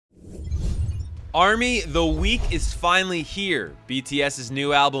Army, the week is finally here. BTS's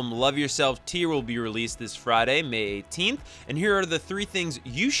new album Love Yourself Tear will be released this Friday, May 18th, and here are the 3 things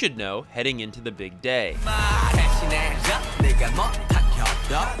you should know heading into the big day.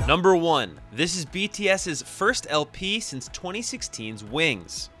 Number 1. This is BTS's first LP since 2016's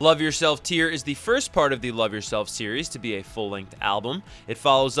Wings. Love Yourself Tear is the first part of the Love Yourself series to be a full-length album. It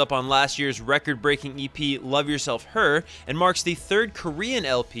follows up on last year's record-breaking EP Love Yourself Her and marks the 3rd Korean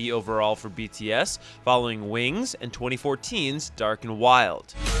LP overall for BTS, following Wings and 2014's Dark and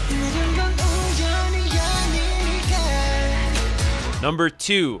Wild. Number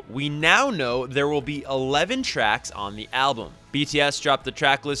 2, we now know there will be 11 tracks on the album. BTS dropped the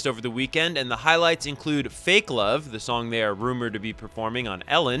track list over the weekend, and the highlights include Fake Love, the song they are rumored to be performing on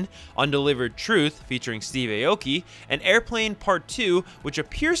Ellen, Undelivered Truth, featuring Steve Aoki, and Airplane Part 2, which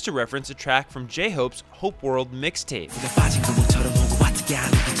appears to reference a track from J-Hope's Hope World mixtape.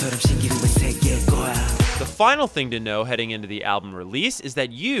 The final thing to know heading into the album release is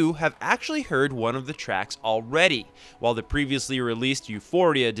that you have actually heard one of the tracks already. While the previously released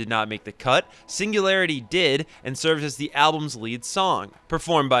Euphoria did not make the cut, Singularity did and serves as the album's lead song.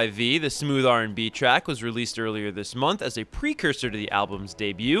 Performed by V, the smooth R&B track was released earlier this month as a precursor to the album's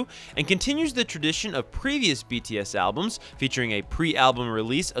debut and continues the tradition of previous BTS albums featuring a pre-album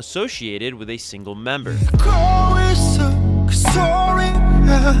release associated with a single member.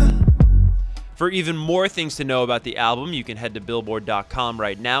 For even more things to know about the album, you can head to Billboard.com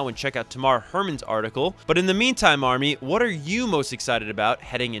right now and check out Tamar Herman's article. But in the meantime, Army, what are you most excited about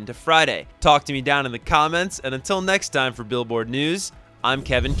heading into Friday? Talk to me down in the comments, and until next time for Billboard News, I'm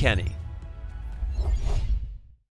Kevin Kenny.